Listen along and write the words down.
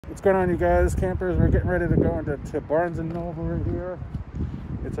What's going on, you guys? Campers, we're getting ready to go into Barnes & Noble right here.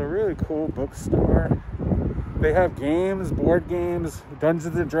 It's a really cool bookstore. They have games, board games,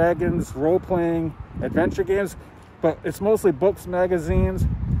 Dungeons & Dragons, role-playing, adventure games, but it's mostly books, magazines.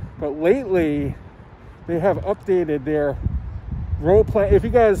 But lately, they have updated their role-play. If you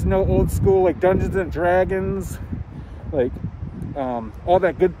guys know old school, like Dungeons & Dragons, like all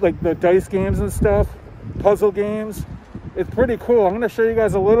that good, like the dice games and stuff, puzzle games. It's pretty cool. I'm going to show you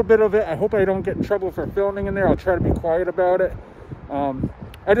guys a little bit of it. I hope I don't get in trouble for filming in there. I'll try to be quiet about it.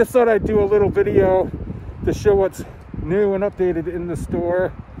 I just thought I'd do a little video to show what's new and updated in the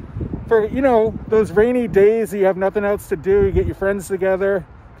store. For, you know, those rainy days, you have nothing else to do. You get your friends together,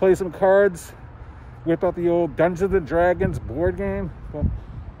 play some cards, whip out the old Dungeons & Dragons board game. But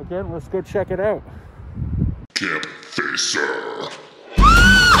again, let's go check it out. Campfacer.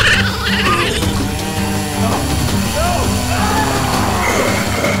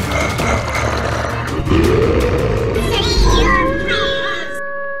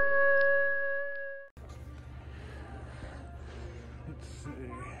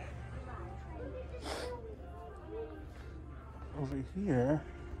 Over here,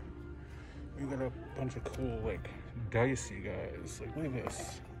 we got a bunch of cool, like, dice, you guys. Like, look at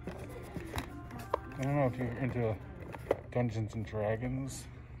this. I don't know if you're into Dungeons and Dragons,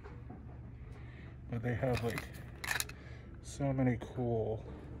 but they have, like, so many cool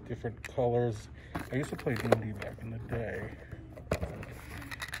different colors. I used to play D&D back in the day,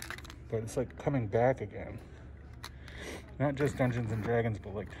 but it's, like, coming back again. Not just Dungeons and Dragons,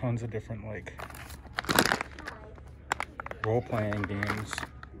 but, like, tons of different, like, role-playing games.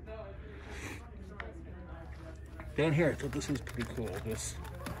 Down here, I thought this was pretty cool. This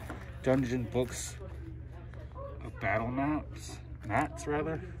dungeon books of battle mats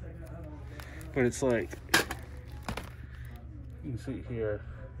rather. But it's like, you can see here,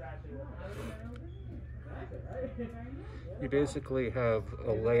 you basically have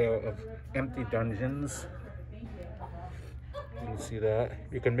a layout of empty dungeons. You can see that.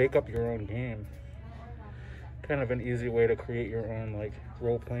 You can make up your own game. Kind of an easy way to create your own, like,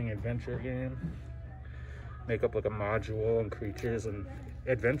 role-playing adventure game. Make up like a module and creatures and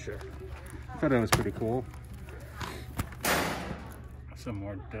adventure. I thought that was pretty cool. Some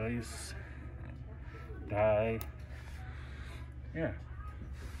more dice, die. Yeah.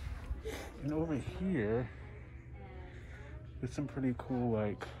 And over here, there's some pretty cool,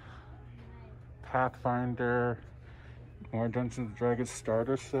 like, Pathfinder, more Dungeons & Dragons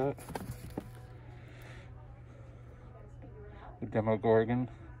starter set. The Demogorgon.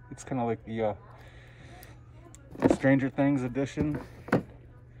 It's kind of like the Stranger Things edition.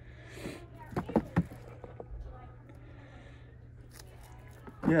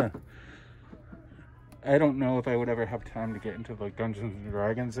 Yeah. I don't know if I would ever have time to get into, like, Dungeons &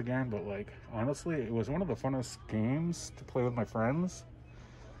 Dragons again, but, like, honestly, it was one of the funnest games to play with my friends.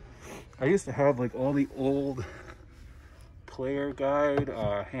 I used to have, like, all the old player guide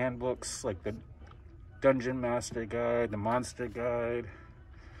handbooks, like the Dungeon Master Guide, the Monster Guide.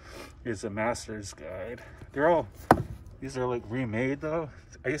 Here's the Master's Guide. These are, like, remade though.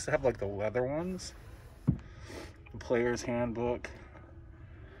 I used to have, like, the leather ones. The Player's Handbook.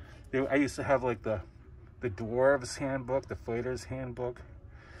 I used to have, like, the Dwarves Handbook, the Fighter's Handbook,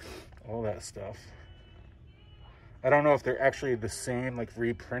 all that stuff. I don't know if they're actually the same, like,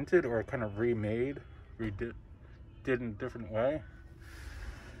 reprinted or kind of remade, did in a different way.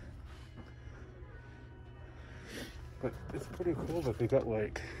 But it's pretty cool that they got,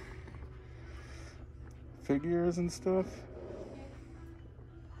 like, figures and stuff.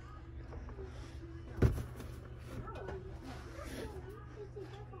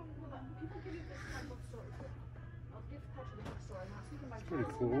 It's pretty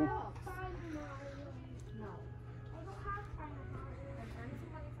cool.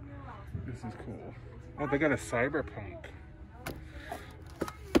 This is cool. Oh, they got a Cyberpunk.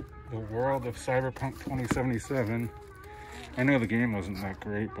 The World of Cyberpunk 2077. I know the game wasn't that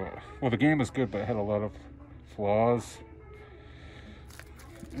great, but, well, the game was good, but it had a lot of flaws.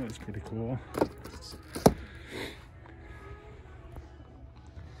 It was pretty cool.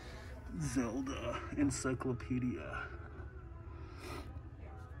 Zelda Encyclopedia.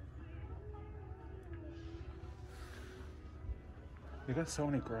 They got so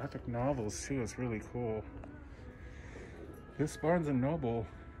many graphic novels too, it's really cool. This Barnes & Noble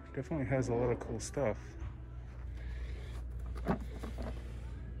definitely has a lot of cool stuff.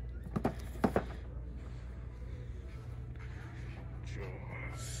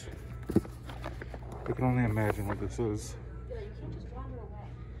 Jaws. I can only imagine what this is.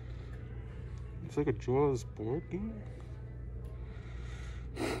 It's like a Jaws board game.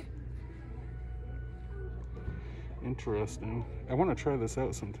 interesting. I want to try this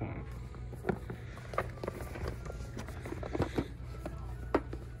out sometime.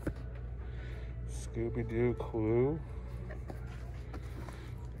 Scooby-Doo Clue.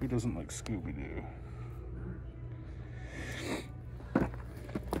 Who doesn't like Scooby-Doo?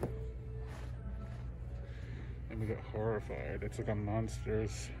 And we got Horrified. It's like a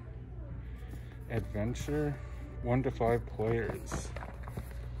monsters adventure. 1 to 5 players.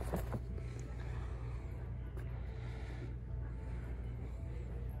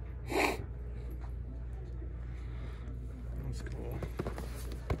 That's cool.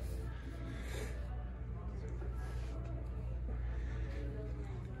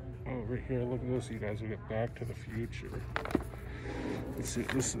 Oh, right here, look at this, you guys. We got Back to the Future. Let's see,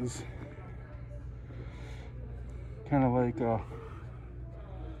 this is kind of like,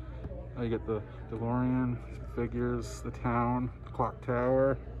 you get the DeLorean, figures, the town, the clock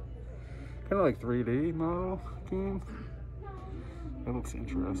tower. Kind of like 3D model game. That looks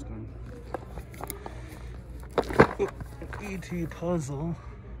interesting. Oh, an E.T. puzzle.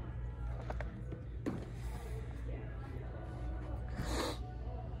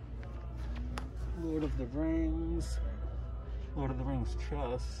 Lord of the Rings. Lord of the Rings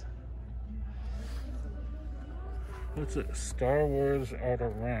chess. What's it? Star Wars Outer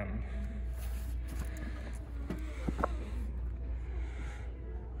Rim.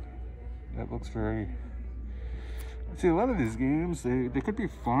 That looks very... See, a lot of these games, they could be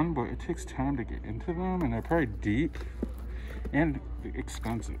fun, but it takes time to get into them, and they're probably deep and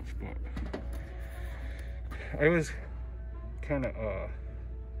expensive, but I was kind of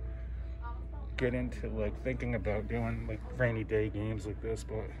get into like thinking about doing like rainy day games like this,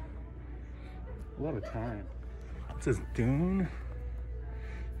 but a lot of time. It says Dune.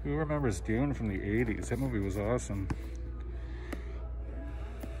 Who remembers Dune from the 80s? That movie was awesome.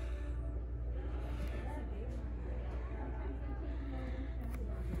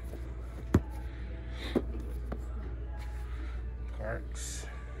 Parks.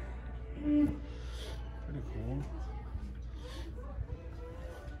 Pretty cool.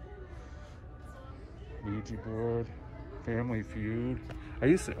 Ouija board. Family Feud. I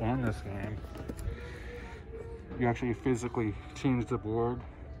used to own this game. You actually physically change the board.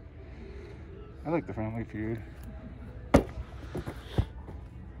 I like the Family Feud. The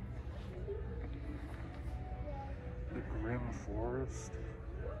Grim Forest.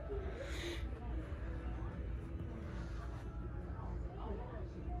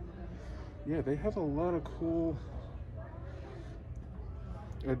 Yeah, they have a lot of cool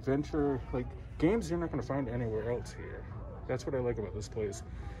adventure, like games you're not going to find anywhere else here. That's what I like about this place.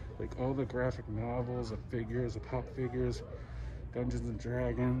 Like all the graphic novels, the figures, the pop figures, Dungeons and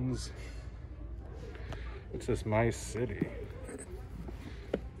Dragons. What's this? My City.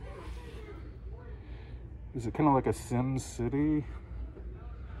 Is it kind of like a Sim City?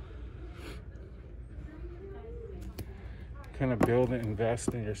 Kind of build and invest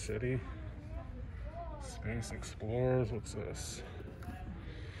in your city. Space Explorers. What's this?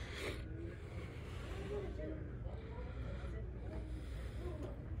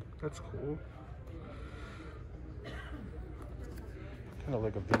 That's cool. Kind of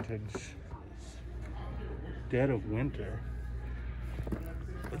like a vintage Dead of Winter.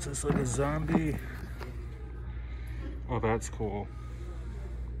 What's this, like a zombie? Oh, that's cool.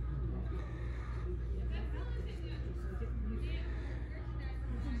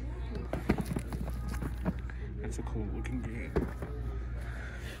 That's a cool looking game.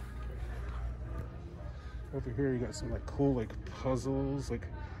 Over here you got some like cool like puzzles, like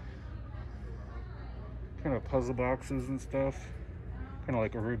kind of puzzle boxes and stuff. Kind of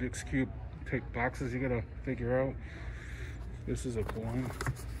like a Rubik's Cube type boxes you gotta figure out. This is a coin.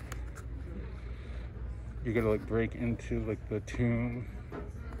 You gotta like break into like the tomb.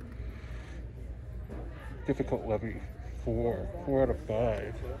 Difficult level 4. 4 out of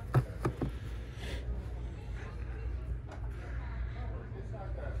 5.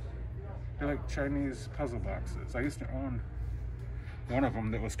 They're like Chinese puzzle boxes. I used to own one of them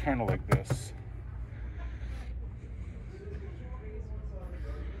that was kind of like this.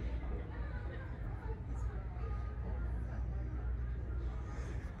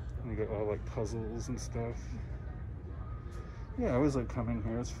 And you got all like puzzles and stuff. Yeah, I always like coming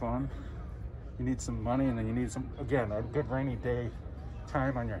here. It's fun. You need some money, and then you need some, again, a good rainy day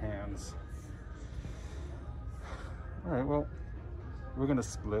time on your hands. All right, well, we're gonna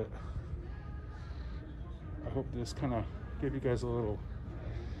split. I hope this kind of gave you guys a little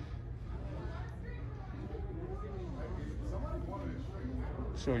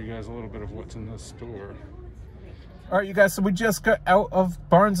show you guys a little bit of what's in this store. All right, you guys, so we just got out of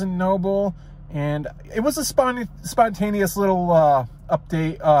Barnes & Noble, And it was a spontaneous little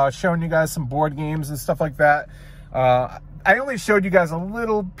update, showing you guys some board games and stuff like that. I only showed you guys a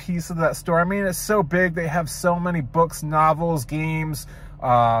little piece of that store. I mean, it's so big. They have so many books, novels, games,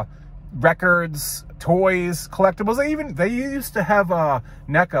 records, toys, collectibles. They used to have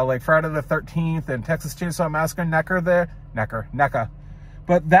NECA, like Friday the 13th and Texas Chainsaw Massacre NECA.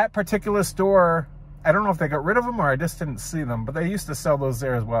 But that particular store, I don't know if they got rid of them or I just didn't see them, but they used to sell those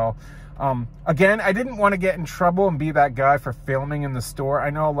there as well. Again, I didn't want to get in trouble and be that guy for filming in the store. I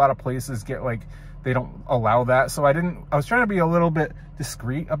know a lot of places get like, they don't allow that. So I was trying to be a little bit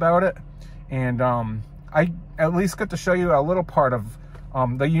discreet about it. And I at least got to show you a little part of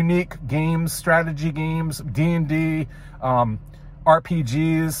the unique games, strategy games, D&D,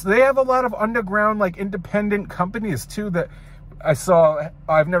 RPGs. They have a lot of underground, like independent companies too that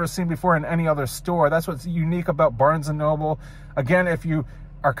I've never seen before in any other store. That's what's unique about Barnes & Noble. Again, if you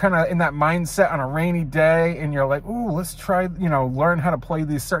are kind of in that mindset on a rainy day and you're like, ooh, let's try, learn how to play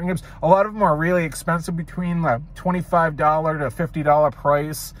these certain games. A lot of them are really expensive, between the $25 to $50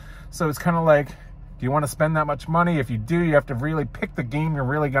 price. So it's kind of like, do you want to spend that much money? If you do, you have to really pick the game you're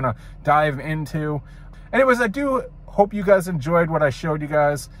really going to dive into. Anyways, I do hope you guys enjoyed what I showed you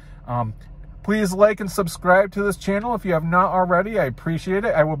guys. Please like and subscribe to this channel if you have not already. I appreciate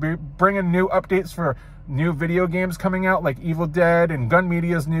it. I will be bringing new updates for new video games coming out, like Evil Dead and Gun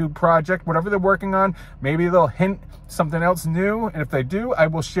Media's new project, whatever they're working on. Maybe they'll hint something else new, and if they do, I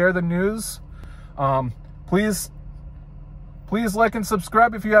will share the news. Please like and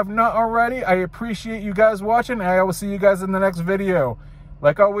subscribe if you have not already. I appreciate you guys watching. I will see you guys in the next video.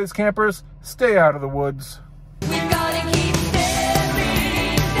 Like always, campers, stay out of the woods.